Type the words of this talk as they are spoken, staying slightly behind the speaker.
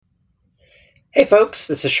Hey folks,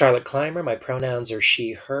 this is Charlotte Clymer. My pronouns are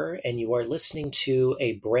she, her, and you are listening to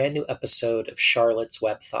a brand new episode of Charlotte's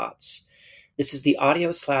Web Thoughts. This is the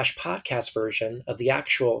audio/podcast version of the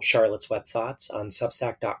actual Charlotte's Web Thoughts on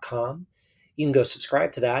Substack.com. You can go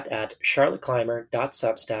subscribe to that at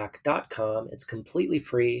charlotteclymer.substack.com. It's completely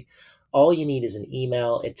free. All you need is an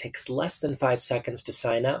email. It takes less than 5 seconds to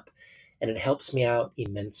sign up, and it helps me out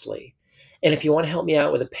immensely. And if you want to help me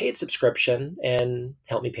out with a paid subscription and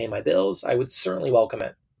help me pay my bills, I would certainly welcome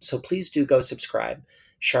it. So please do go subscribe,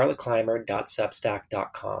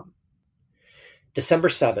 charlotteclymer.substack.com. December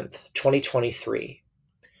 7th, 2023.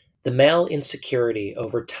 The male insecurity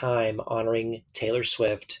over time honoring Taylor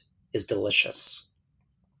Swift is delicious.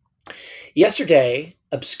 Yesterday,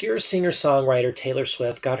 obscure singer-songwriter Taylor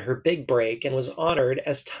Swift got her big break and was honored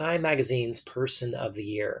as Time magazine's Person of the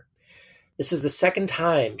Year. This is the second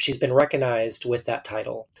time she's been recognized with that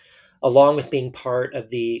title, along with being part of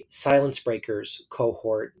the Silence Breakers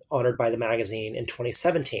cohort honored by the magazine in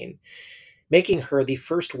 2017, making her the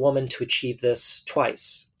first woman to achieve this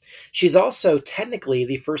twice. She's also technically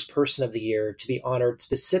the first Person of the Year to be honored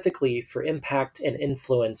specifically for impact and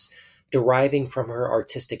influence deriving from her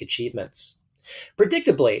artistic achievements.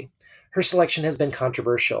 Predictably, her selection has been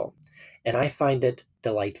controversial, and I find it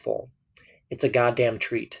delightful. It's a goddamn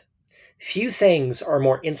treat. Few things are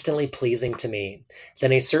more instantly pleasing to me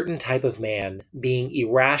than a certain type of man being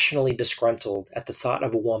irrationally disgruntled at the thought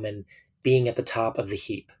of a woman being at the top of the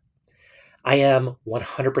heap. I am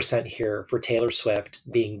 100% here for Taylor Swift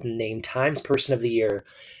being named Time's Person of the Year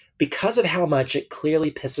because of how much it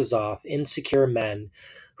clearly pisses off insecure men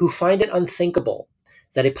who find it unthinkable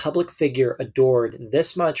that a public figure adored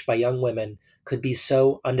this much by young women could be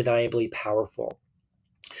so undeniably powerful.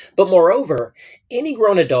 But moreover, any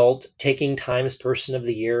grown adult taking Time's Person of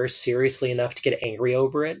the Year seriously enough to get angry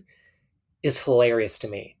over it is hilarious to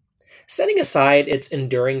me. Setting aside its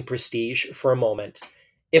enduring prestige for a moment,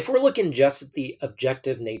 if we're looking just at the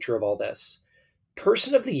objective nature of all this,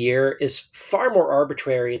 Person of the Year is far more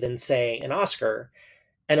arbitrary than, say, an Oscar,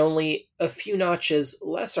 and only a few notches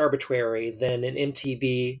less arbitrary than an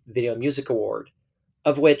MTV Video Music Award,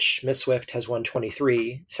 of which Miss Swift has won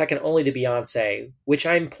 23, second only to Beyoncé, which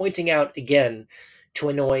I'm pointing out again to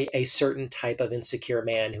annoy a certain type of insecure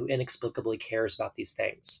man who inexplicably cares about these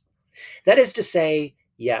things. That is to say,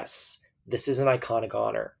 yes, this is an iconic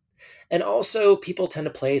honor. And also, people tend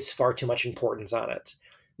to place far too much importance on it,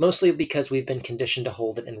 mostly because we've been conditioned to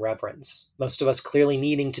hold it in reverence, most of us clearly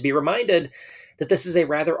needing to be reminded that this is a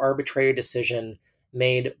rather arbitrary decision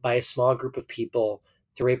made by a small group of people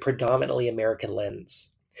through a predominantly American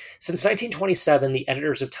lens. Since 1927, the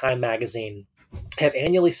editors of Time magazine have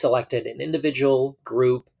annually selected an individual,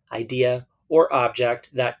 group, idea, or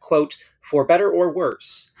object that, quote, for better or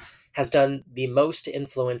worse, has done the most to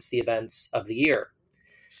influence the events of the year.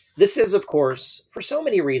 This is, of course, for so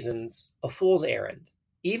many reasons, a fool's errand,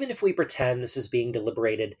 even if we pretend this is being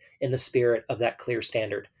deliberated in the spirit of that clear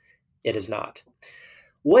standard. It is not.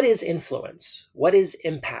 What is influence? What is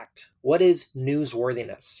impact? What is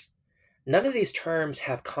newsworthiness? None of these terms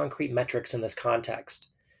have concrete metrics in this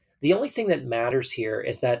context. The only thing that matters here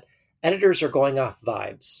is that editors are going off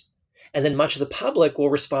vibes. And then much of the public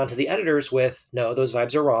will respond to the editors with, no, those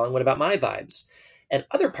vibes are wrong. What about my vibes? And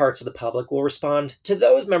other parts of the public will respond to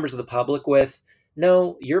those members of the public with,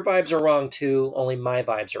 no, your vibes are wrong too, only my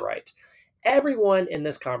vibes are right. Everyone in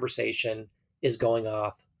this conversation is going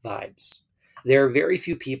off vibes. There are very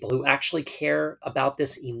few people who actually care about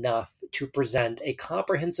this enough to present a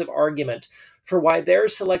comprehensive argument for why their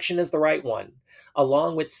selection is the right one,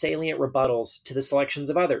 along with salient rebuttals to the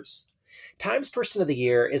selections of others. Time's Person of the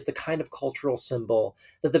Year is the kind of cultural symbol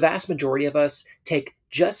that the vast majority of us take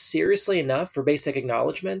just seriously enough for basic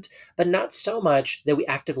acknowledgement, but not so much that we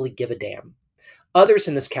actively give a damn. Others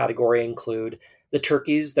in this category include the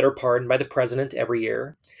turkeys that are pardoned by the president every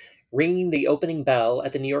year, ringing the opening bell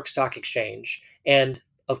at the New York Stock Exchange, and,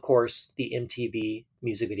 of course, the MTV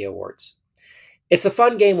Music Video Awards. It's a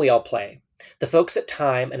fun game we all play. The folks at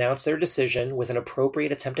Time announce their decision with an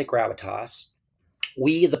appropriate attempt at gravitas.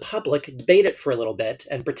 We, the public, debate it for a little bit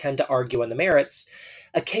and pretend to argue on the merits.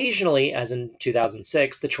 Occasionally, as in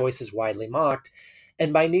 2006, the choice is widely mocked,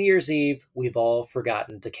 and by New Year's Eve, we've all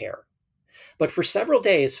forgotten to care. But for several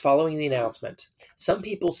days following the announcement, some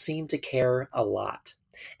people seem to care a lot.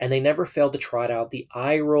 And they never fail to trot out the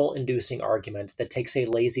eye-roll-inducing argument that takes a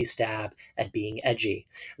lazy stab at being edgy.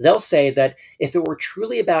 They'll say that if it were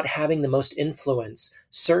truly about having the most influence,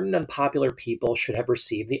 certain unpopular people should have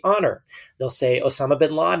received the honor. They'll say Osama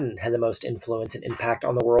bin Laden had the most influence and impact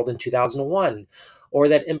on the world in 2001, or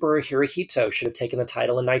that Emperor Hirohito should have taken the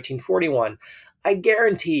title in 1941. I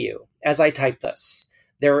guarantee you, as I type this,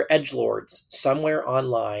 there are edgelords somewhere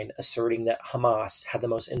online asserting that Hamas had the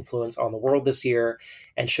most influence on the world this year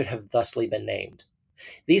and should have thusly been named.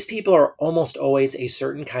 These people are almost always a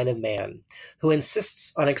certain kind of man who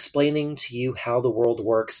insists on explaining to you how the world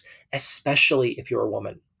works, especially if you're a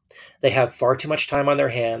woman. They have far too much time on their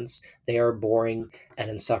hands. They are boring and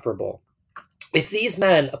insufferable. If these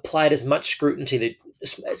men applied as much scrutiny,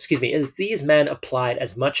 if these men applied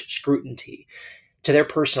as much scrutiny to their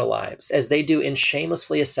personal lives as they do in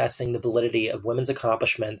shamelessly assessing the validity of women's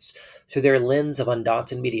accomplishments through their lens of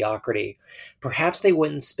undaunted mediocrity, perhaps they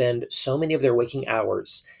wouldn't spend so many of their waking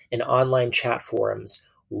hours in online chat forums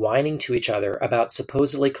whining to each other about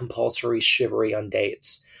supposedly compulsory chivalry on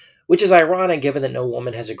dates, which is ironic given that no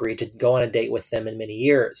woman has agreed to go on a date with them in many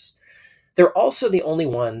years. They're also the only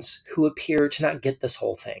ones who appear to not get this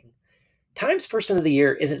whole thing. Times Person of the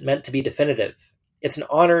Year isn't meant to be definitive. It's an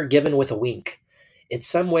honor given with a wink. It's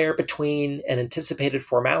somewhere between an anticipated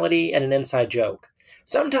formality and an inside joke.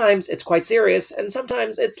 Sometimes it's quite serious, and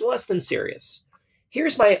sometimes it's less than serious.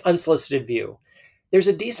 Here's my unsolicited view. There's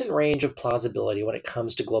a decent range of plausibility when it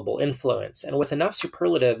comes to global influence, and with enough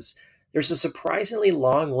superlatives, there's a surprisingly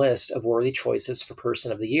long list of worthy choices for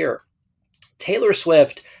Person of the Year. Taylor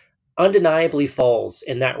Swift undeniably falls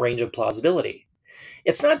in that range of plausibility.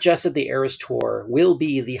 It's not just that the Eras Tour will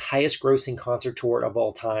be the highest grossing concert tour of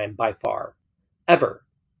all time by far, ever,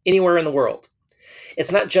 anywhere in the world.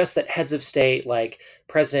 It's not just that heads of state like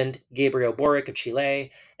President Gabriel Boric of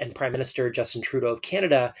Chile and Prime Minister Justin Trudeau of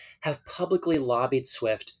Canada have publicly lobbied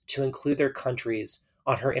Swift to include their countries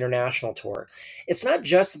on her international tour. It's not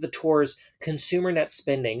just that the tour's consumer net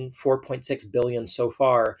spending, $4.6 billion so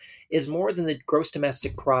far, is more than the gross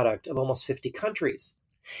domestic product of almost 50 countries.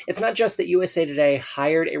 It's not just that USA Today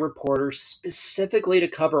hired a reporter specifically to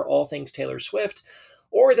cover all things Taylor Swift,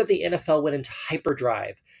 or that the NFL went into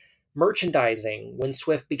hyperdrive merchandising when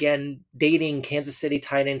Swift began dating Kansas City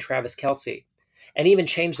tight end Travis Kelce, and even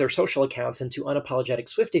changed their social accounts into unapologetic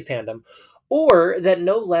Swiftie fandom, or that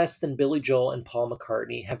no less than Billy Joel and Paul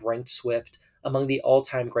McCartney have ranked Swift among the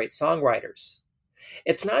all-time great songwriters.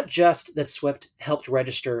 It's not just that Swift helped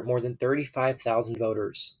register more than 35,000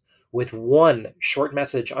 voters with one short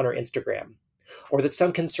message on her Instagram, or that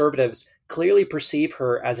some conservatives clearly perceive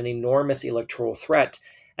her as an enormous electoral threat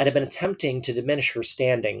and have been attempting to diminish her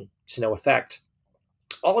standing to no effect.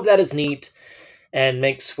 All of that is neat and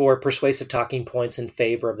makes for persuasive talking points in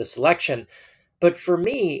favor of this election, but for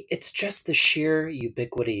me, it's just the sheer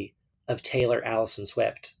ubiquity of Taylor Allison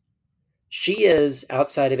Swift. She is,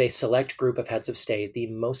 outside of a select group of heads of state, the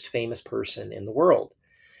most famous person in the world.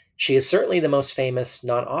 She is certainly the most famous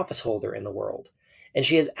non-office holder in the world, and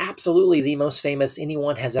she is absolutely the most famous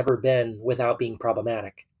anyone has ever been without being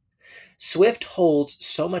problematic. Swift holds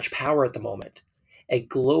so much power at the moment, a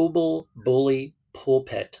global bully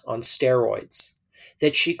pulpit on steroids,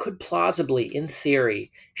 that she could plausibly, in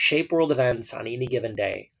theory, shape world events on any given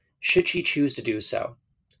day, should she choose to do so.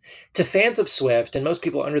 To fans of Swift, and most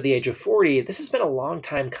people under the age of 40, this has been a long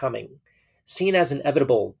time coming, seen as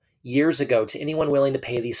inevitable years ago to anyone willing to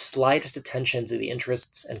pay the slightest attention to the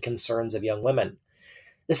interests and concerns of young women.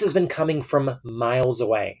 This has been coming from miles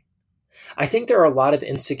away. I think there are a lot of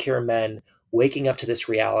insecure men waking up to this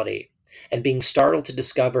reality and being startled to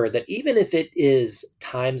discover that even if it is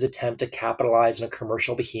Time's attempt to capitalize on a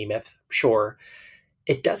commercial behemoth, sure,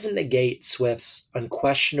 it doesn't negate Swift's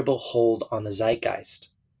unquestionable hold on the zeitgeist.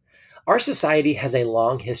 Our society has a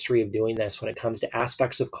long history of doing this when it comes to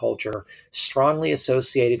aspects of culture strongly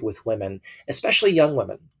associated with women, especially young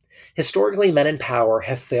women. Historically, men in power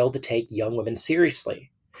have failed to take young women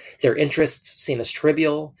seriously. Their interests seen as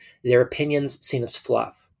trivial, their opinions seen as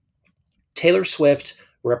fluff. Taylor Swift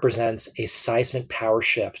represents a seismic power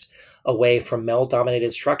shift away from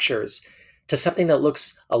male-dominated structures to something that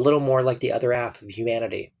looks a little more like the other half of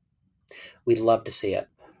humanity. We'd love to see it.